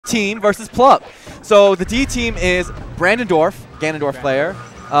team versus Plup. So the D team is Brandandorf, Ganondorf player,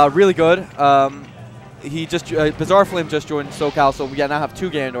 really good. He just Bizarre Flame just joined SoCal, so we now have 2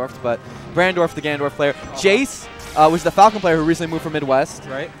 Ganondorfs, but Brandandorf, the Ganondorf player. Jace, which is the Falcon player who recently moved from Midwest.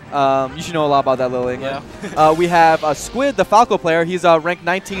 Right. You should know a lot about that, Little England. Yeah. We have Squid, the Falco player. He's ranked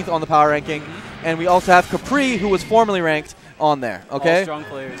 19th on the power ranking. And we also have Khepri, who was formerly ranked on there. Okay. All strong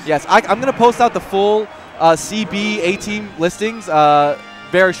players. Yes, I'm going to post out the full CB A-team listings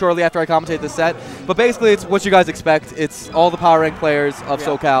very shortly after I commentate this set. But basically, it's what you guys expect. It's all the power rank players of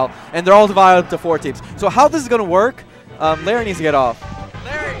SoCal, and they're all divided up to 4 teams. So how this is going to work, Larry needs to get off.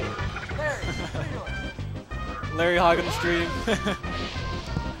 Larry hogging the stream.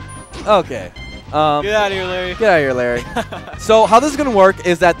 Okay. Get out of here, Larry. Get out of here, Larry. So how this is going to work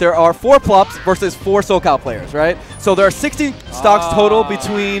is that there are 4 Plups versus 4 SoCal players, right? So there are 16 stocks total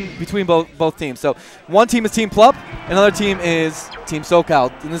between both teams. So one team is Team Plup, another team is Team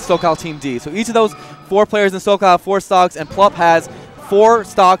SoCal, and this is SoCal Team D. So each of those 4 players in SoCal have 4 stocks, and Plup has 4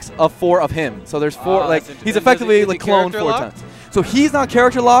 stocks of 4 of him. So there's 4, like, he's effectively like cloned 4 times. So he's not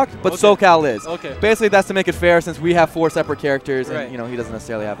character locked, but SoCal is. Okay. Basically, that's to make it fair since we have 4 separate characters, Right. and he doesn't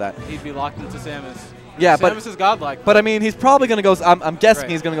necessarily have that. He'd be locked into Samus. Yeah, Samus is godlike. But I mean, he's probably going to go. I'm guessing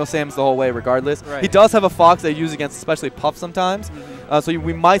he's going to go Samus the whole way, regardless. Right. He does have a Fox that he uses against, especially Puff sometimes. So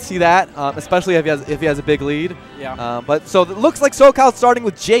we might see that, especially if he has a big lead. Yeah. But so it looks like SoCal's starting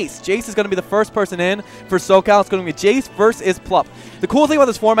with Jace. Jace is going to be the first person in for SoCal. It's going to be Jace versus Plup. The cool thing about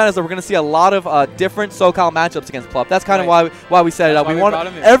this format is that we're going to see a lot of different SoCal matchups against Plup. That's kind of why we set it up.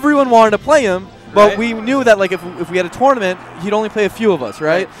 Everyone wanted to play him. But we knew that like if we had a tournament, he'd only play a few of us,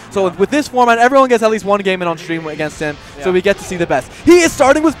 right? So with this format, everyone gets at least 1 game in on stream against him, so we get to see the best. He is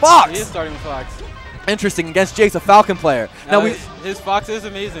starting with Fox. He is starting with Fox. Interesting, against Jace, a Falcon player. Now his Fox is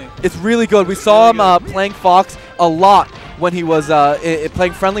amazing. It's really good. We saw him playing Fox a lot when he was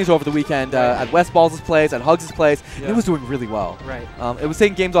playing friendlies over the weekend at West Balls' place, at Hugs' place. He was doing really well. Right. It was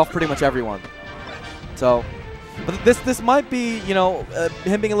taking games off pretty much everyone. So. But this might be,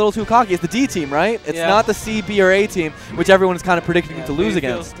 him being a little too cocky. It's the D team, right? It's not the C, B, or A team, which everyone is kind of predicting him to lose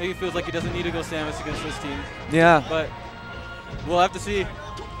against. Maybe feels like he doesn't need to go Samus against this team. Yeah. But we'll have to see.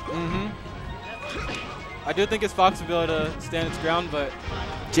 I do think his Fox will be able to stand its ground, but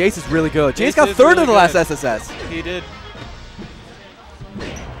Jace is really good. Jace got 3rd in the last SSS. He did.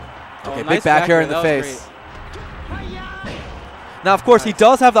 Okay, big back air in the face. Now, of course, he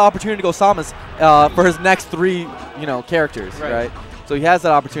does have the opportunity to go Samus for his next 3, characters, right? So he has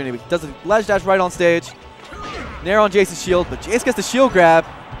that opportunity. He does a ledge dash right on stage. Nair on Jace's shield, but Jace gets the shield grab.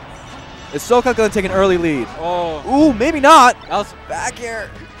 Is SoCal going to take an early lead? Oh. Ooh, maybe not. That was back air.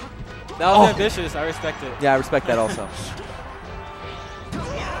 That was ambitious. I respect it. Yeah, I respect that also.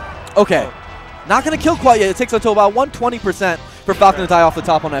 Okay. Not going to kill quite yet. It takes until about 120% for Falcon to die off the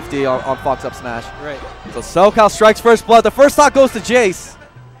top on FD on Fox up smash. Right. So SoCal strikes first blood. The first stock goes to Jace.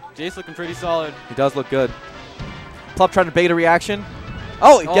 Jace looking pretty solid. He does look good. Plup trying to bait a reaction.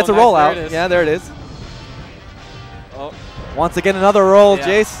 Oh, he gets a roll out. Yeah, there it is. Oh. Once again, another roll,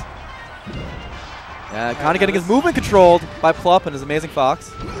 Jace. Yeah, kind of getting his movement controlled by Plup and his amazing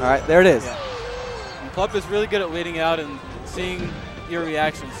Fox. All right, there it is. And Plup is really good at waiting out and seeing your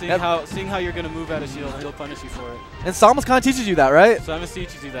reaction, seeing how you're going to move out of shield, and he'll punish you for it. And Samus kind of teaches you that, right? Samus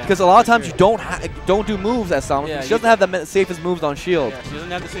teaches you that. Because a lot of times you don't do moves as Samus. She doesn't have the safest moves on shield. Yeah, she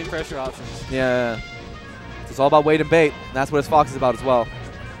doesn't have the same pressure options. Yeah. It's all about wait and bait, and that's what his Fox is about as well.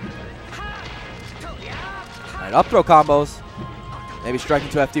 All right, up throw combos. Maybe striking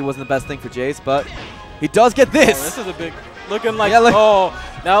to FD wasn't the best thing for Jace, but he does get this. Oh, this is a big, looking like, oh,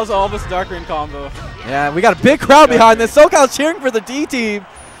 that was almost Darkring combo. Yeah, we got a big crowd behind this. SoCal cheering for the D team.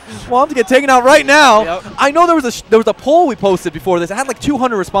 Want him to get taken out right now. Yep. I know there was a poll we posted before this. It had like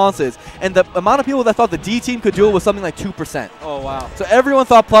 200 responses, and the amount of people that thought the D team could do it was something like 2%. Oh, wow. So everyone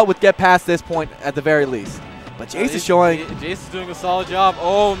thought Plup would get past this point at the very least. But Jace is showing. Jace is doing a solid job.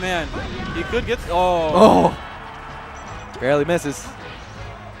 Oh, man. He could get, oh. Barely misses.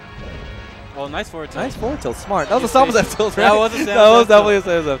 Oh, nice forward tilt. Nice forward tilt. Smart. That was a Samus F tilt, right? That was a Samus That was definitely a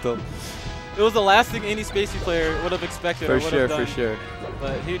Samus F tilt. It was the last thing any Spacey player would have expected. For sure.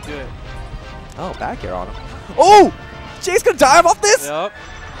 But he'd do it. Oh, back air on him. Oh! Jace gonna dive off this? Yep.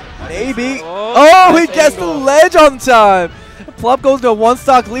 Maybe. Oh, he gets the ledge on time. Plup goes to a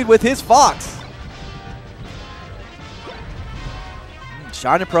 1-stock lead with his Fox.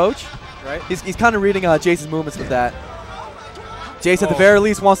 Shine approach. Right. He's kind of reading Jace's movements with that. Jace at the very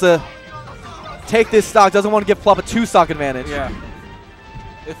least wants to take this stock. Doesn't want to give Plup a 2-stock advantage. Yeah.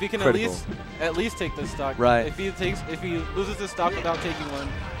 If he can at least take this stock. Right. If he loses this stock without taking one.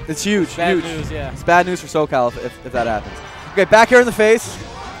 It's huge. It's bad news. Yeah. It's bad news for SoCal if that happens. Okay, back here in the face.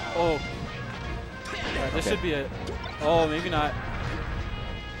 Oh. Yeah, this should be it. Oh, maybe not.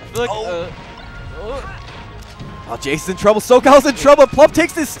 I feel like. Oh, Jace's in trouble. SoCal's in trouble. Plup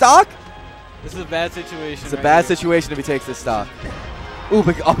takes this stock. This is a bad situation. It's a bad situation if he takes this stock. Ooh,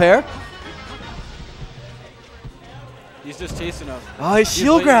 big up air. He's just chasing us. Oh, he's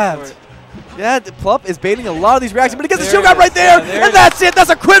shield grabbed. Yeah, Plup is baiting a lot of these reactions, but he gets the shield grab right there, and that's it. That's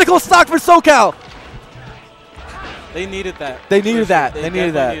a critical stock for SoCal. They needed that. They needed that. They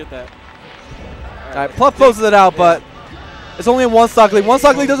needed that. All right, Plup closes it out, but it's only a one stock lead. One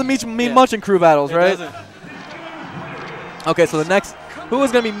stock lead doesn't mean much in crew battles, right? Doesn't. Okay, so the next, who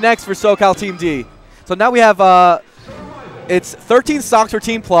is going to be next for SoCal Team D? So now we have, it's 13 stocks for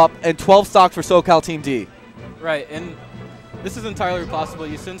Team Plup and 12 stocks for SoCal Team D. Right, and this is entirely possible.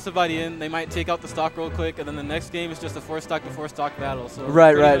 You send somebody in, they might take out the stock real quick, and then the next game is just a 4-stock to 4-stock battle. So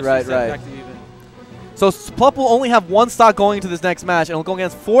right. Back to even. So Plup will only have one stock going into this next match, and he'll go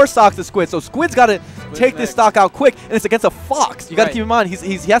against 4 stocks to Squid. So Squid's got to take this stock out quick, and it's against a Fox. You got to keep in mind,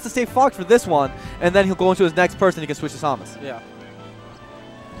 he has to stay Fox for this one, and then he'll go into his next person. He can switch to Samus. Yeah.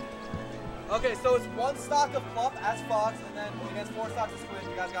 Okay, so it's 1 stock of Plup as Fox, and then against 4 stocks of Squid.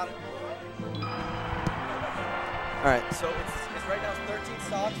 You guys got it? All right, so it's right now 13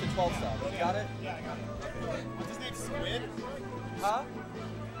 stocks to 12 stocks. You got it? Yeah, I got it. What's his name? Squid? Huh?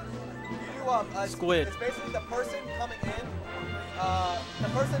 Squid. It's basically the person coming in, the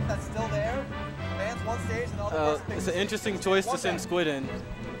person that's still there, bans one stage, and the other person takes. It's an interesting choice to send Squid in,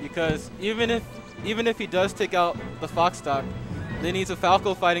 because even if he does take out the Fox stock, then he's a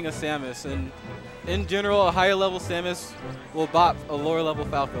Falco fighting a Samus, and in general, a higher level Samus will bop a lower level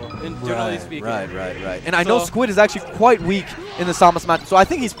Falco, generally speaking. Right. And I know Squid is actually quite weak in the Samus match, so I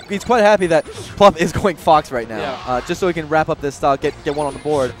think he's quite happy that Plup is going Fox right now, just so he can wrap up this stock, get one on the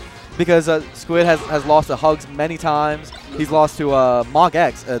board. Because Squid has lost to Hugs many times. He's lost to Mog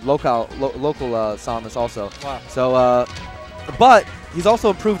X, local Samus also. Wow. So, but he's also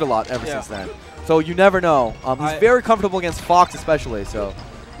improved a lot ever since then. So you never know. He's very comfortable against Fox especially. So.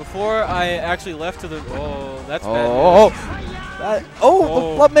 Before I actually left to the that's bad.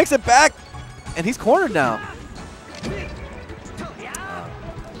 Plup makes it back, and he's cornered now.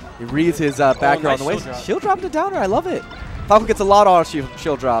 He reads his back air on the way. Shield drop to downer. I love it. Falco gets a lot on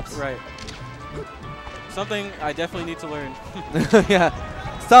shield drops. Right. Something I definitely need to learn. Yeah.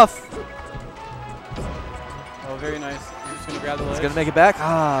 It's tough. Oh, very nice. He's just going to grab the ledge. He's going to make it back?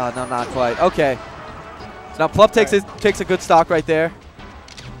 Ah, no, not quite. Okay. So now Plup takes a good stock right there.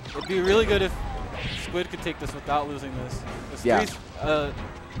 It'd be really good if Squid could take this without losing this.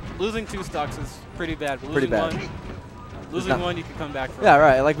 Losing 2 stocks is pretty bad. But losing one, you can come back from. Yeah,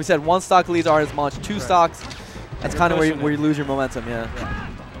 right. Like we said, 1 stock leads aren't as much. 2 stocks. That's kind of where you lose your momentum, yeah.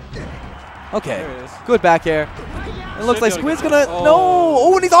 Okay, good back air. It looks like Squid's gonna,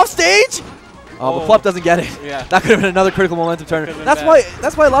 and he's off stage? Oh, but Plup doesn't get it. Yeah. That could have been another critical momentum turn. That's why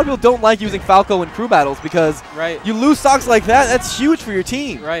a lot of people don't like using Falco in crew battles, because you lose stocks like that, that's huge for your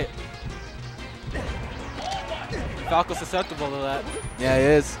team. Right. Falco's susceptible to that. Yeah, he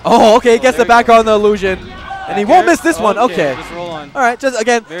is. Oh, okay, he gets the back on the illusion. And he won't miss this one, okay. Just roll on. All right, just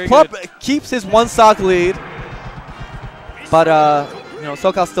again, Plup keeps his 1 stock lead. But,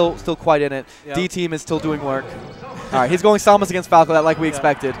 SoCal's still quite in it. Yep. D team is still doing work. All right, he's going Samus against Falco, that like we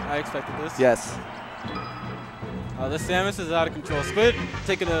expected. I expected this. Yes. This Samus is out of control. Squid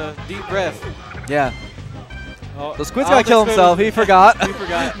taking a deep breath. Yeah. So Squid's got to kill himself. He forgot. He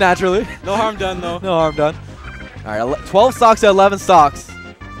forgot. Naturally. No harm done, though. No harm done. All right, 12 stocks to 11 stocks.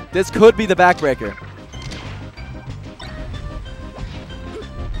 This could be the backbreaker.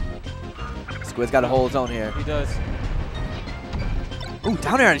 Squid's got to hold his own here. He does. Ooh,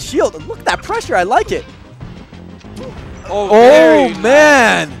 down air on shield. Look at that pressure. I like it. Oh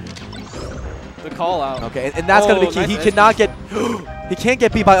man. The call out. Okay, and that's going to be key. Nice he cannot get, he can't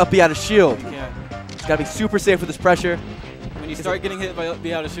get beat by up B out of shield. He can't. He's got to be super safe with this pressure. When you start getting hit by up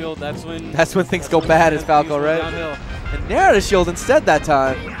B out of shield, that's when things go bad as Falco, right? Downhill. And nair out of shield instead that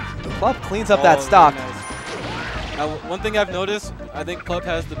time. Plup cleans up that stock. Nice. Now, one thing I've noticed, I think Plup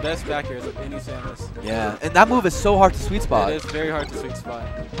has the best back airs of any Samus. Yeah, and that move is so hard to sweet spot. It is very hard to sweet spot.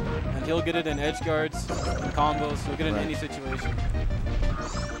 And he'll get it in edge guards, in combos, he'll get it in any situation.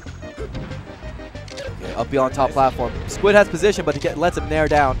 Okay, up beyond top platform. Squid has position, but he lets him nair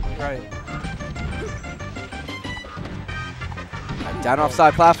down. Right. Down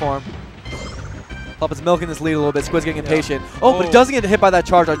offside platform. Plup is milking this lead a little bit. Squid's getting impatient. Oh, but he doesn't get hit by that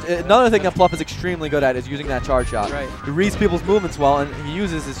charge. Another thing that Plup is extremely good at is using that charge shot. Right. He reads people's movements well, and he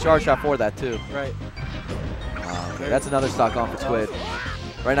uses his charge shot for that too. Right. Okay, that's another stock on for Squid.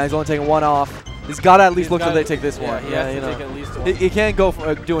 Right now he's only taking 1 off. He's got to at least He's look gotta- till they take this yeah, one. he Yeah, has you to know. take at least one. He can't go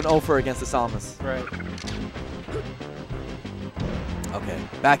for, do an 0 against the Samus. Right. Okay,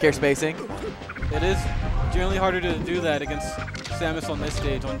 back air spacing. It is generally harder to do that against Samus on this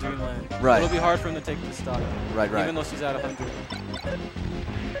stage on Dreamland. Right. It'll be hard for him to take the stock. Right. Even though she's at 100.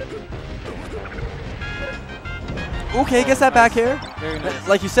 Okay, gets that back air. Very nice.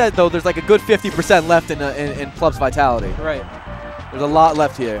 Like you said, though, there's like a good 50% left in Plup's vitality. Right. There's a lot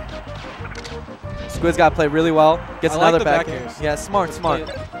left here. Squid's got to play really well. Gets I like another the back back air. airs. Yeah, smart.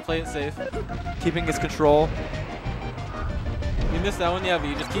 Play it safe. Keeping his control. You missed that one, yeah, but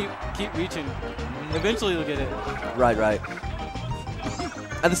you just keep reaching. Eventually you'll get it. Right.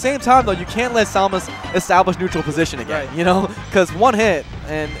 At the same time, though, you can't let Samus establish neutral position again. Right. You know, because one hit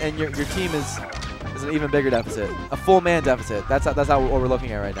and your team is an even bigger deficit, a full man deficit. That's how what we're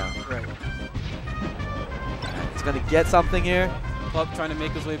looking at right now. Right. He's gonna get something here. Plup trying to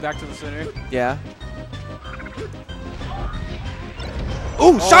make his way back to the center. Yeah.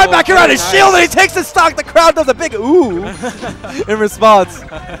 Ooh, shot back here on his nice. shield, and he takes the stock. The crowd does a big ooh in response.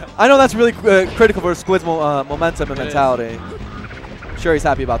 I know that's really critical for Squid's momentum and It mentality. I'm sure he's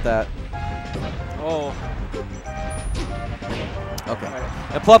happy about that. Oh. Okay.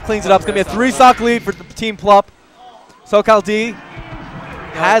 Right. And Plup cleans it up. It's going to be a 3-stock lead for Team Plup. SoCal D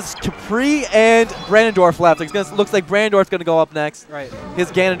has Khepri and Brandandorf left. Looks like Brandandorf's going to go up next. Right.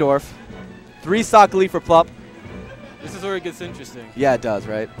 His Ganondorf. 3-stock lead for Plup. This is where it gets interesting. Yeah, it does,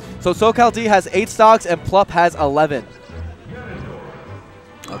 right? So SoCal D has 8 stocks and Plup has 11.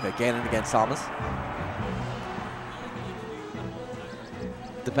 Okay, Ganon against Samus.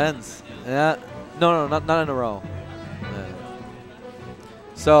 Depends. Yeah. No, not in a row. Yeah.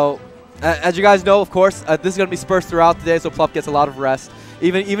 So, as you guys know, of course, this is going to be dispersed throughout the day, so Plup gets a lot of rest.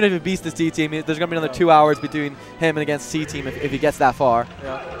 Even if he beats this D team, there's going to be another 2 hours between him and against C team if he gets that far.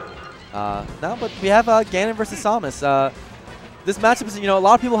 Yeah. No, but we have Ganon versus Samus. This matchup is, a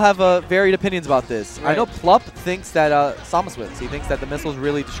lot of people have varied opinions about this. Right. I know Plup thinks that Samus wins. He thinks that the missiles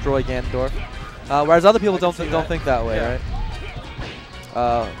really destroy Ganondorf, whereas other people don't think that way, Yeah. right?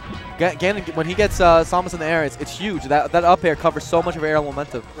 Ganon, when he gets Samus in the air, it's huge. That up air covers so much of her aerial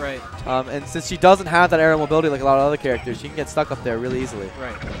momentum. Right. And since she doesn't have that aerial mobility like a lot of other characters, she can get stuck up there really easily.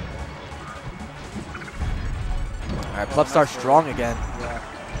 Right. All right, Plup starts strong again. Yeah.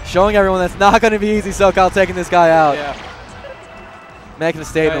 Showing everyone that's not going to be easy, SoCal taking this guy out. Yeah. Making a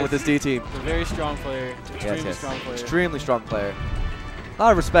statement Guys, with this D team. A very strong player. Extremely Yes. strong player. Extremely strong player. A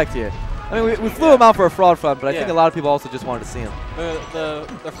lot of respect here. I mean, we flew him out for a fraud fund, but I think a lot of people also just wanted to see him.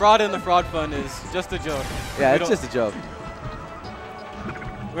 The fraud in the fraud fund is just a joke. Yeah, We it's don't- just a joke.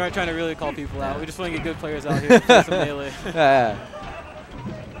 We aren't trying to really call people out. We just want to get good players out here to play some melee. Yeah.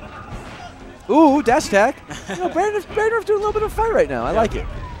 Ooh, dash attack. Brandandorf doing a little bit of a fight right now. I like it.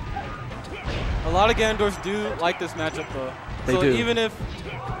 A lot of Ganondorfs do like this matchup though. They so do. even if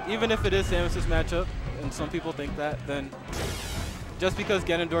it is Samus' matchup, and some people think that, then just because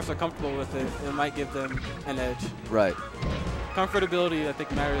Ganondorfs are comfortable with it, it might give them an edge. Right. Comfortability, I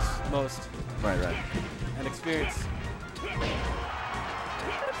think, matters most, Right. and experience.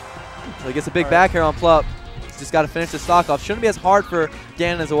 So he gets a big back here on Plup. He's just got to finish the stock off. Shouldn't be as hard for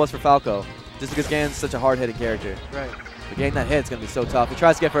Ganon as it was for Falco, just because Ganon's such a hard-hitting character. Right. But getting that hit is going to be so tough. He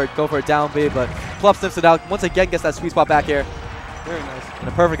tries to go for a down B, but Plup sniffs it out. Once again, gets that sweet spot back here. Very nice. And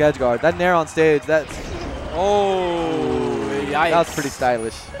a perfect edge guard. That nair on stage, that's Oh, yikes. that was pretty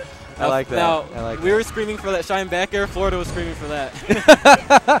stylish. I like that. Now, I like we were screaming for that shine back air. Florida was screaming for that.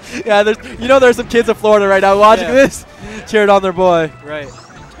 that. Yeah, there's some kids in Florida right now watching this, cheering on their boy. Right.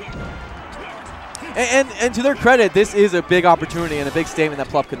 And to their credit, this is a big opportunity and a big statement that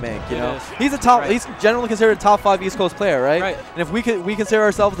Plup could make. You know, is. he's a top. Right. He's generally considered a top 5 East Coast player, right? Right. And if we consider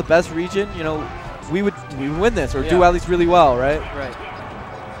ourselves the best region, we would win this or do Yeah. at least really well, right? Right.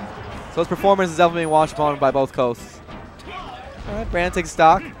 So his performance is definitely being watched upon by both coasts. All right, Brand takes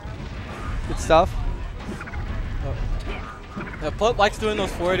stock. Good stuff. Plup likes doing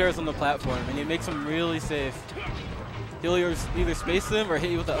those forward airs on the platform, and he makes them really safe. He'll either space them or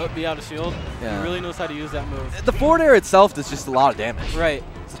hit you with the up B out of shield. Yeah. He really knows how to use that move. The forward air itself does just a lot of damage. Right.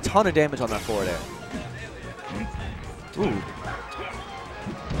 It's a ton of damage on that forward air. Ooh.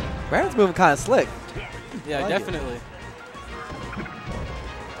 Brand's moving kind of slick. Yeah, I like it. definitely.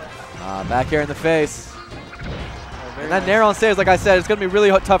 Back here in the face. Oh, very And that nice. nair on stage, like I said, it's going to be really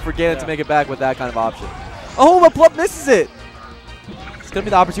tough for Ganon Yeah. to make it back with that kind of option. Oh, but Plup misses it. It's going to be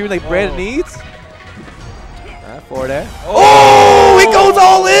the opportunity like Brandon needs. All right, forward air. Oh, he goes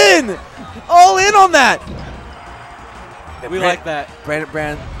all in! All in on that! We like that. Brand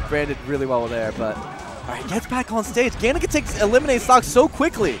did really well there, but all right, gets back on stage. Ganon can eliminate stock so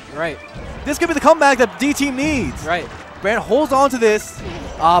quickly. Right. This could be the comeback that D team needs. Right. Brand holds on to this.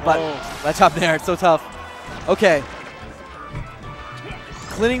 But that chop there, it's so tough. Okay.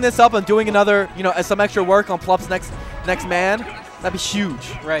 Cleaning this up and doing another, some extra work on Plup's next man, that'd be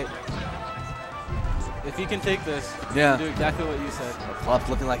huge. Right. If he can take this, he Yeah. can do exactly what you said. Plup's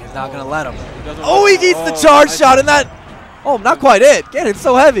looking like he's not going to let him. He He eats the charge shot and that. Oh, not quite it. Get it,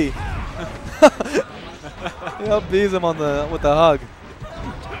 so heavy. He outbeats him with the hug.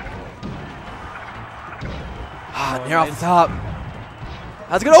 Near off the top.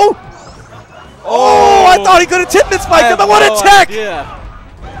 That's good. Oh, I thought he could have tipped it, Spike, but what a check! Yeah.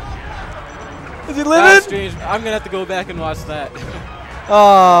 Is he That's living? strange. I'm gonna have to go back and watch that.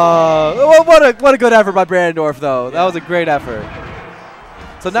 Oh, what a good effort by Brandandorf, though. That was a great effort.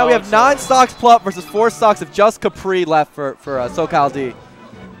 So now we have 9 stocks Plup versus 4 stocks of just Khepri left for SoCal D.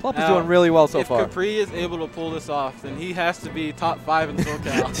 Plup is doing really well so far. If Khepri is able to pull this off, then he has to be top 5 in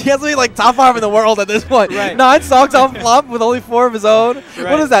SoCal. He has to be like top 5 in the world at this point. Right. 9 stocks off Plup with only 4 of his own. Right.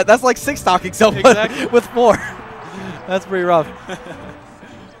 What is that? That's like 6 stocking someone Exactly. with 4. That's pretty rough.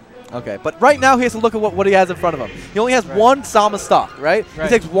 Okay, but right now he has to look at what he has in front of him. He only has 1 Sama stock, right? He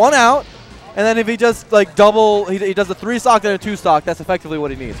takes 1 out, and then if he just like double, he does a 3 stock, then a 2 stock. That's effectively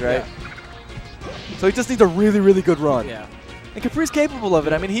what he needs, right? Yeah. So he just needs a really, really good run. Yeah. And Khepri's capable of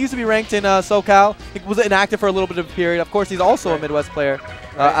it. I mean, he used to be ranked in SoCal. He was inactive for a little bit of a period. Of course, he's also a Midwest player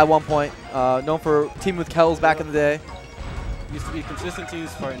at one point, known for teaming with Kells back in the day. Used to be consistent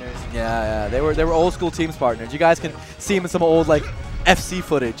teams partners. Yeah, they were old school teams partners. You guys can see him in some old like FC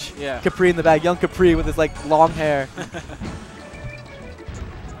footage. Yeah. Khepri in the back, young Khepri with his like long hair.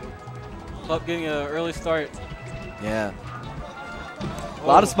 Plup getting an early start. Yeah. A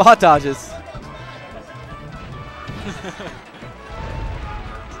lot of spot dodges.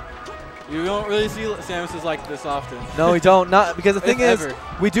 You don't really see Samuses like this often. No, we don't. Not because the thing is,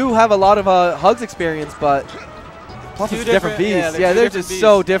 we do have a lot of hugs experience, but Plup is a different beast. Yeah, they're just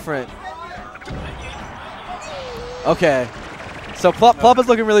so different. Okay. So Plup is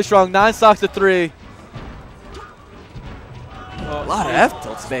looking really strong. 9 stocks to 3. A lot of F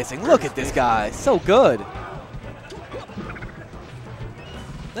tilt spacing. Look at this guy. So good.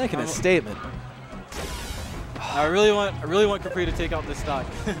 Making a statement. I really want Khepri to take out this stock.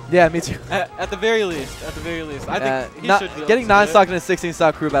 Yeah, me too. At the very least. I think he should be able getting to 9 do stock in a 16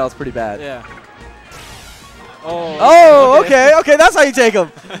 stock crew battle is pretty bad. Yeah. Oh, okay, that's how you take him.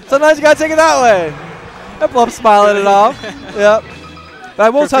 Sometimes you gotta take it that way. And Plup's smiling it off. Yep. But I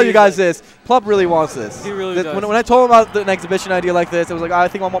will tell you guys this. Plup really wants this. He really does. When I told him about an exhibition idea like this, it was like, I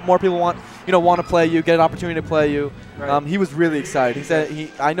think more people want to play you, get an opportunity to play you. Right. He was really excited. He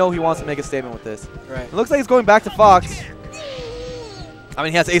said, I know he wants to make a statement with this. Right. It looks like he's going back to Fox. I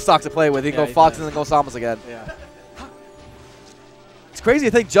mean, he has 8 stocks to play with. He can go Fox and then go Samus again. Yeah. It's crazy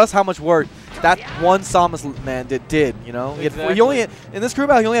to think just how much work that one Samus man did, you know? Exactly. He only had, in this crew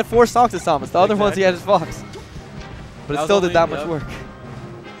battle, he only had 4 stocks as Samus. The other ones he had as Fox. But it still did that much work.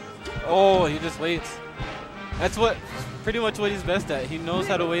 Oh, he just waits. That's pretty much what he's best at. He knows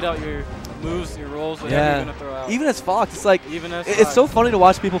how to wait out your moves, your rolls, whatever you're going to throw out. Even as Fox, it's like, Even as it's so funny to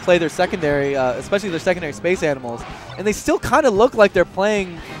watch people play their secondary, especially their secondary space animals, and they still kind of look like they're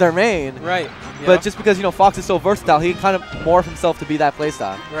playing their main. Right. But just because, Fox is so versatile, he can kind of morph himself to be that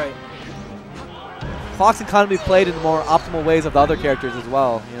playstyle. Right. Fox can kind of be played in the more optimal ways of the other characters as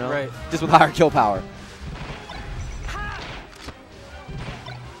well, Right. Just with higher kill power.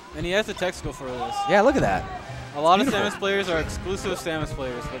 And he has the tech skill for this. Yeah, look at that. A lot of Samus players are exclusive Samus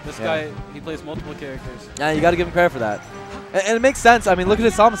players, but this guy, he plays multiple characters. Yeah, you got to give him credit for that. And it makes sense. I mean, look at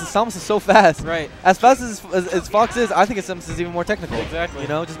his Samus. His Samus is so fast. Right. As fast as Fox is, I think his Samus is even more technical. Exactly.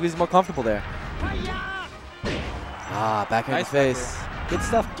 Just because he's more comfortable there. Back in the face. Good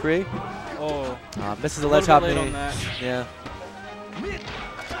stuff, Khepri. Oh. Misses a ledge hop knee. Yeah.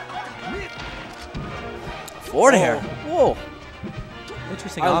 Forward air. Whoa.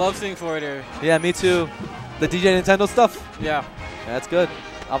 Interesting. I love seeing forward air. Yeah, me too. The DJ Nintendo stuff. Yeah. That's good.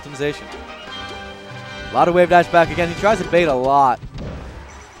 Optimization. A lot of wave dash back again. He tries to bait a lot.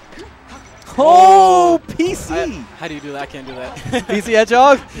 Oh, PC. How do you do that? I can't do that. PC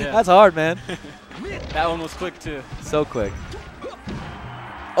Hedgehog? Yeah. That's hard, man. That one was quick, too. So quick.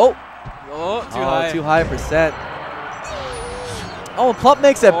 Oh. Oh, too high. Too high percent. Oh, and Plup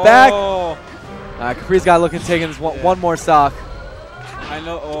makes it back. Khepri's got looking taking his one more stock. I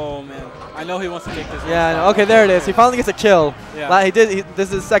know. Oh, man. I know he wants to take this. Yeah, I know. Okay, there it is. He finally gets a kill. Yeah. This is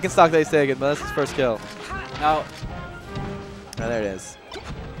his second stock that he's taken, but that's his first kill. Now. There it is.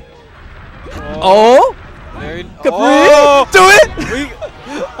 Oh! There Khepri! Do it!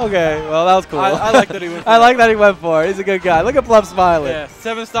 Okay, well, that was cool. I like that he went for I it. like that he went for it. He's a good guy. Look at Plup smiling. Yeah,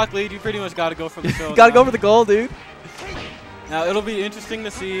 7 stock lead. You pretty much got to go for the show. Got to go for the goal, dude. Now, it'll be interesting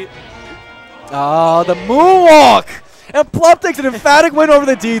to see. Oh, the moonwalk! And Plup takes an emphatic win over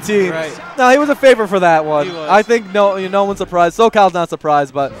the D team. Right. No, he was a favorite for that one. He was. I think no one's surprised. SoCal's not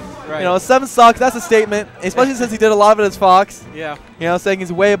surprised, but Right. 7 stocks, that's a statement, especially since he did a lot of it as Fox. Yeah. Saying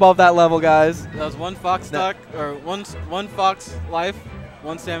he's way above that level, guys. That was 1 Fox stock, or one Fox life,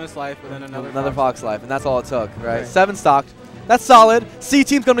 1 Samus life, and then another Fox life, and that's all it took, right? 7 stocked. That's solid. C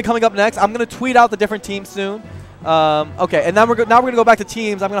team's going to be coming up next. I'm going to tweet out the different teams soon. Okay, and now we're going to go back to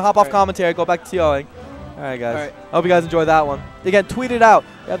teams. I'm going to hop off commentary, go back to TOing. All right, guys. All right. I hope you guys enjoyed that one. Again, tweet it out.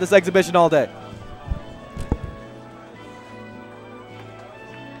 We have this exhibition all day.